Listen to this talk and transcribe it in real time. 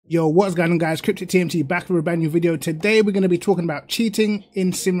Yo, what's going on guys, Cryptic TMT back with a brand new video. Today we're going to be talking about cheating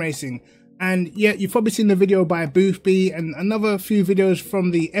in sim racing. And yeah, you've probably seen the video by Boothby and another few videos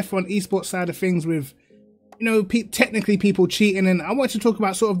from the F1 esports side of things with, you know, technically people cheating. And I want to talk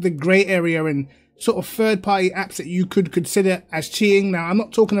about sort of the grey area and sort of third-party apps that you could consider as cheating. Now, I'm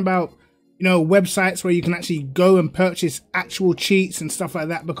not talking about, you know, websites where you can actually go and purchase actual cheats and stuff like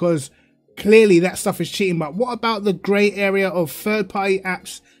that, because clearly that stuff is cheating. But what about the grey area of third-party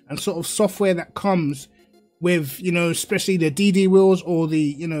apps and sort of software that comes with, you know, especially the DD wheels or the,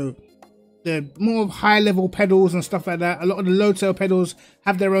 you know, the more high-level pedals and stuff like that. A lot of the low-tail pedals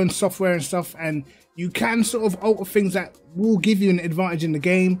have their own software and stuff, and you can sort of alter things that will give you an advantage in the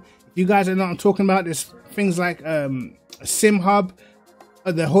game. If you guys are not talking about, there's things like SimHub.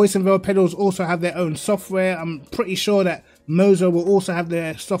 The Hoisenville pedals also have their own software. I'm pretty sure that Mozo will also have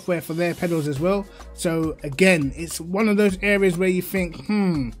their software for their pedals as well. So again, it's one of those areas where you think,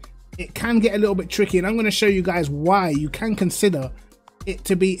 it can get a little bit tricky, and I'm going to show you guys why you can consider it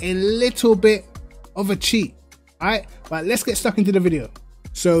to be a little bit of a cheat. Alright, but let's get stuck into the video.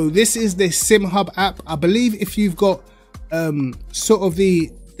 So this is the SimHub app. I believe if you've got sort of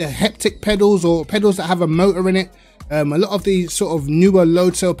the haptic pedals or pedals that have a motor in it, a lot of the sort of newer low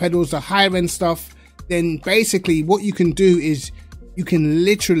tail pedals, the higher end stuff, then basically what you can do is you can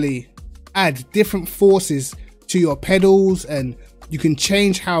literally add different forces to your pedals, and you can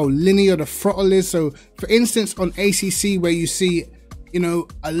change how linear the throttle is. So for instance, on ACC, where you see, you know,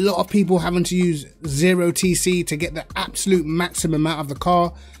 a lot of people having to use 0TC to get the absolute maximum out of the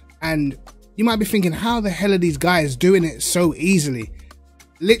car, and you might be thinking, how the hell are these guys doing it so easily?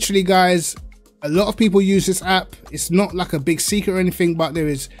 Literally guys, a lot of people use this app. It's not like a big secret or anything, but there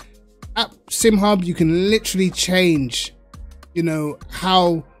is app SimHub. You can literally change, you know,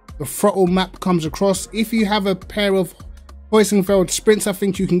 how the throttle map comes across. If you have a pair of Hoisenfeld Sprints, I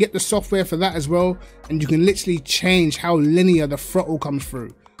think you can get the software for that as well, and you can literally change how linear the throttle comes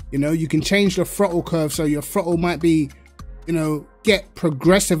through. You know, you can change the throttle curve, so your throttle might be, you know, get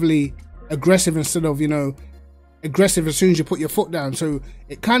progressively aggressive instead of, you know, aggressive as soon as you put your foot down. So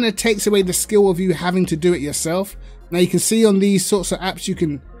it kind of takes away the skill of you having to do it yourself. Now you can see on these sorts of apps, you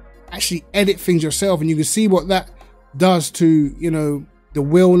can actually edit things yourself, and you can see what that does to, you know, the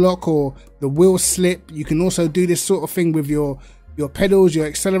wheel lock or the wheel slip. You can also do this sort of thing with your pedals, your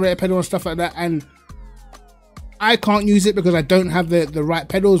accelerator pedal and stuff like that. And I can't use it because I don't have the right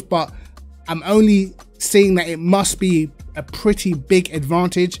pedals, but I'm only seeing that it must be a pretty big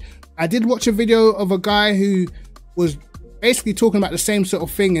advantage. I did watch a video of a guy who was basically talking about the same sort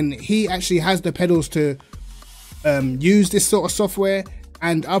of thing, and he actually has the pedals to use this sort of software,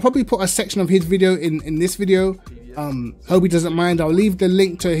 and I'll probably put a section of his video in this video. Hope he doesn't mind. I'll leave the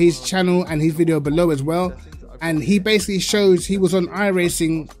link to his channel and his video below as well. And he basically shows he was on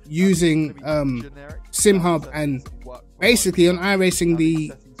iRacing using SimHub, and basically on iRacing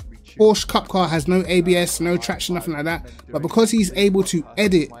the Porsche Cup car has no ABS, no traction, nothing like that, but because he's able to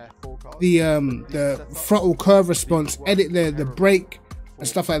edit the throttle curve response, edit the brake and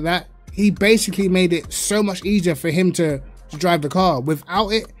stuff like that, he basically made it so much easier for him to drive the car. Without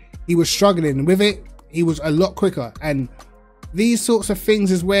it, he was struggling. With it, he was a lot quicker. And these sorts of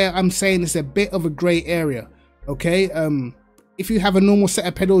things is where I'm saying it's a bit of a grey area. Okay, if you have a normal set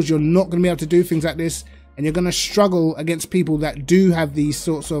of pedals, you're not going to be able to do things like this, and you're going to struggle against people that do have these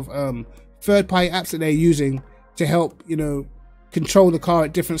sorts of third-party apps that they're using to help, you know, control the car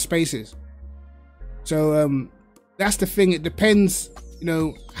at different spaces. So that's the thing. It depends, you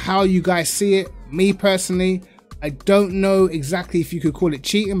know, how you guys see it. Me personally, I don't know exactly if you could call it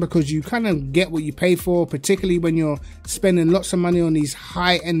cheating, because you kind of get what you pay for, particularly when you're spending lots of money on these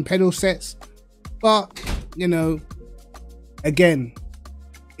high-end pedal sets. But, you know, again,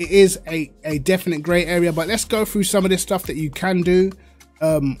 it is a definite grey area. But let's go through some of this stuff that you can do.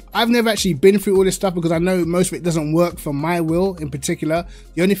 I've never actually been through all this stuff because I know most of it doesn't work for my wheel in particular.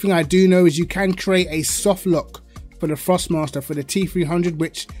 The only thing I do know is you can create a soft lock for the Thrustmaster for the T300,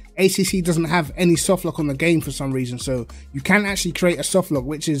 which ACC doesn't have any soft lock on the game for some reason. So you can actually create a soft lock,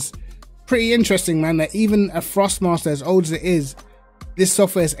 which is pretty interesting, man, that even a Thrustmaster as old as it is, this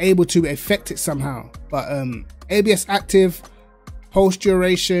software is able to affect it somehow. But ABS active, pulse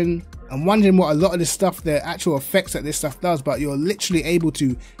duration, I'm wondering what a lot of this stuff, the actual effects that this stuff does, but you're literally able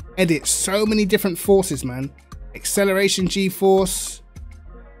to edit so many different forces, man. Acceleration G-force,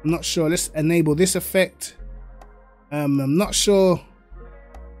 I'm not sure. Let's enable this effect. I'm not sure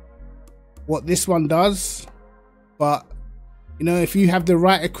what this one does, but you know, if you have the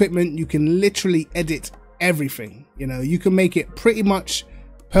right equipment, you can literally edit everything. You know, you can make it pretty much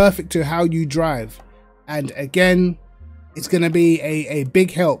perfect to how you drive. And again, it's going to be a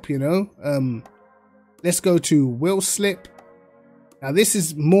big help, you know. Let's go to wheel slip. Now this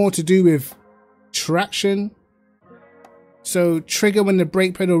is more to do with traction. So trigger when the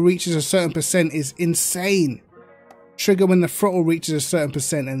brake pedal reaches a certain percent is insane. Trigger when the throttle reaches a certain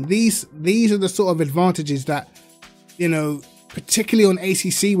percent. And these are the sort of advantages that, you know, particularly on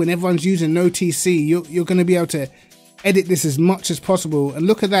ACC, when everyone's using no TC, you're going to be able to edit this as much as possible. And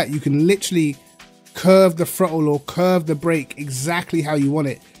look at that, you can literally curve the throttle or curve the brake exactly how you want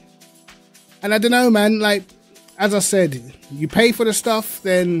it. And I don't know, man, like, as I said, you pay for the stuff,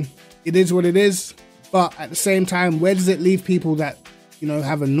 then it is what it is. But at the same time, where does it leave people that, you know,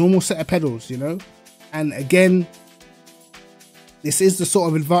 have a normal set of pedals, you know? And again, this is the sort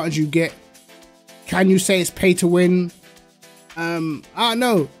of advantage you get. Can you say it's pay to win? I don't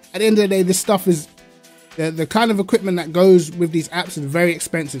know. At the end of the day, this stuff is, the kind of equipment that goes with these apps is very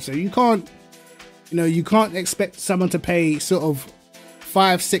expensive. So you can't, you know, you can't expect someone to pay sort of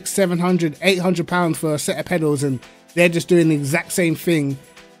 500, 600, 700, 800 pounds for a set of pedals and they're just doing the exact same thing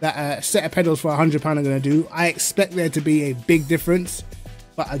that a set of pedals for £100 are going to do. I expect there to be a big difference.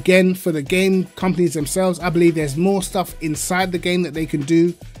 But again, for the game companies themselves, I believe there's more stuff inside the game that they can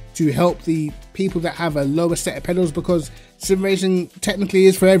do to help the people that have a lower set of pedals, because sim racing technically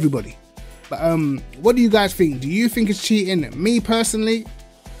is for everybody. But what do you guys think? Do you think it's cheating? Me personally,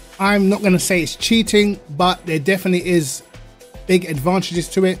 I'm not going to say it's cheating, but there definitely is big advantages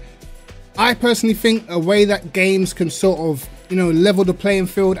to it. I personally think a way that games can sort of, you know, level the playing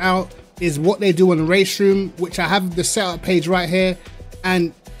field out is what they do on Race Room, which I have the setup page right here.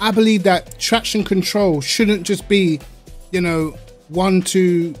 And I believe that traction control shouldn't just be, you know, 1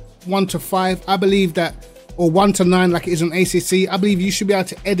 to 5. I believe that, or 1 to 9 like it is on ACC. I believe you should be able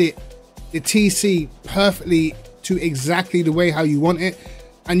to edit the TC perfectly to exactly the way how you want it.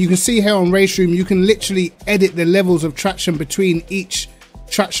 And you can see here on Race Room, you can literally edit the levels of traction between each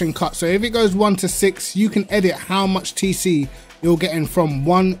traction cut. So if it goes 1 to 6, you can edit how much TC you're getting from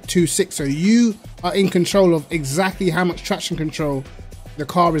 1 to 6. So you are in control of exactly how much traction control the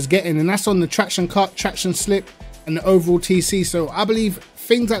car is getting. And that's on the traction cut, traction slip, and the overall TC. So I believe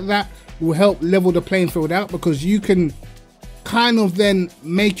things like that will help level the playing field out, because you can kind of then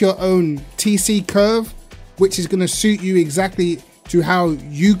make your own TC curve, which is going to suit you exactly to how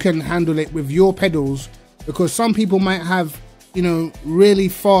you can handle it with your pedals. Because some people might have, you know, really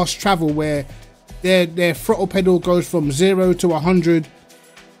fast travel where their throttle pedal goes from 0 to 100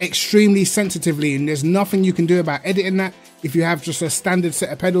 extremely sensitively, and there's nothing you can do about editing that if you have just a standard set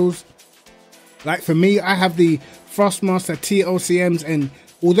of pedals. Like for me, I have the Thrustmaster TLCMs, and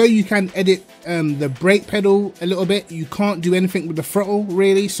although you can edit the brake pedal a little bit, you can't do anything with the throttle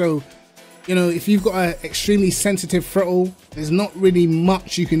really. So, you know, if you've got an extremely sensitive throttle, there's not really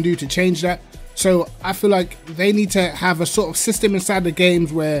much you can do to change that. So I feel like they need to have a sort of system inside the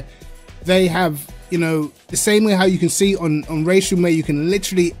games where they have, you know, the same way how you can see on Race Room, where you can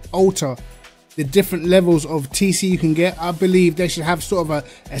literally alter the different levels of TC you can get. I believe they should have sort of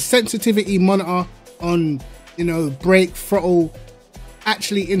a sensitivity monitor on, you know, brake, throttle,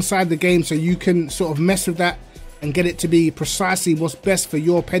 actually inside the game, so you can sort of mess with that and get it to be precisely what's best for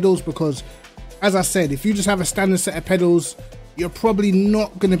your pedals. Because as I said, if you just have a standard set of pedals, you're probably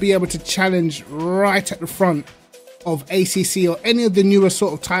not going to be able to challenge right at the front of ACC or any of the newer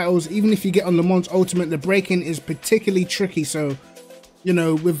sort of titles. Even if you get on Le Mans Ultimate, the braking is particularly tricky. So, you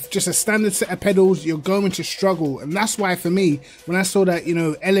know, with just a standard set of pedals, you're going to struggle. And that's why for me, when I saw that, you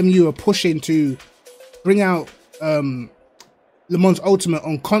know, LMU are pushing to bring out Le Mans Ultimate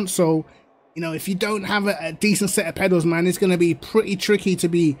on console, you know, if you don't have a decent set of pedals, man, it's going to be pretty tricky to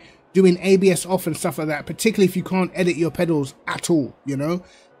be doing ABS off and stuff like that, particularly if you can't edit your pedals at all, you know.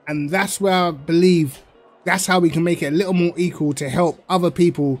 And that's where I believe that's how we can make it a little more equal to help other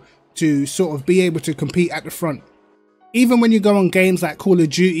people to sort of be able to compete at the front. Even when you go on games like Call of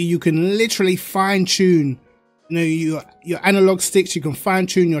Duty, you can literally fine tune, you know, your analog sticks. You can fine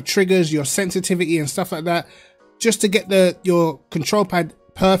tune your triggers, your sensitivity and stuff like that, just to get your control pad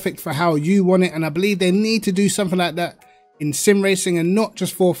perfect for how you want it. And I believe they need to do something like that in sim racing, and not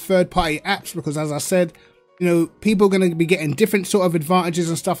just for third-party apps, because as I said, you know, people are going to be getting different sort of advantages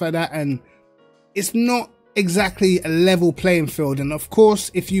and stuff like that, and it's not exactly a level playing field. And of course,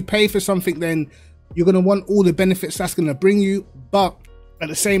 if you pay for something, then you're going to want all the benefits that's going to bring you. But at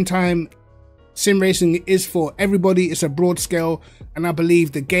the same time, sim racing is for everybody. It's a broad scale, and I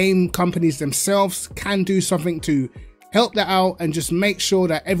believe the game companies themselves can do something to help that out and just make sure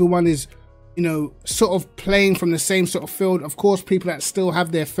that everyone is, you know, sort of playing from the same sort of field. Of course, people that still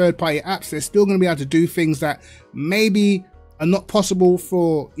have their third-party apps, they're still going to be able to do things that maybe are not possible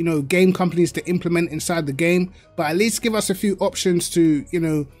for, you know, game companies to implement inside the game, but at least give us a few options to, you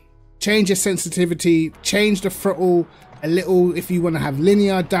know, change your sensitivity, change the throttle a little if you want to have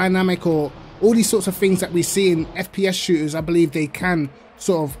linear, dynamic, or all these sorts of things that we see in FPS shooters. I believe they can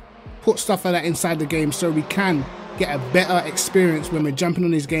sort of put stuff like that inside the game so we can get a better experience when we're jumping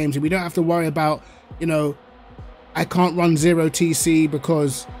on these games, and we don't have to worry about, you know, I can't run 0 TC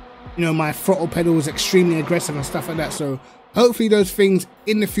because, you know, my throttle pedal is extremely aggressive and stuff like that. So hopefully those things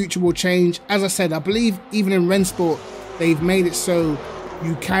in the future will change. As I said, I believe even in Rennsport they've made it so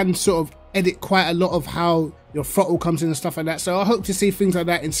you can sort of edit quite a lot of how your throttle comes in and stuff like that. So I hope to see things like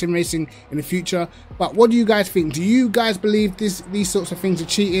that in sim racing in the future. But what do you guys think? Do you guys believe these sorts of things are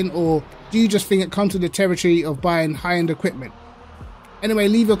cheating, or do you just think it comes to the territory of buying high-end equipment? Anyway,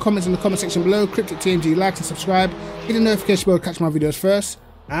 leave your comments in the comment section below. Cryptic TMG, like and subscribe. Hit the notification bell to catch my videos first.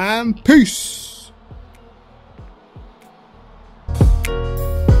 And peace!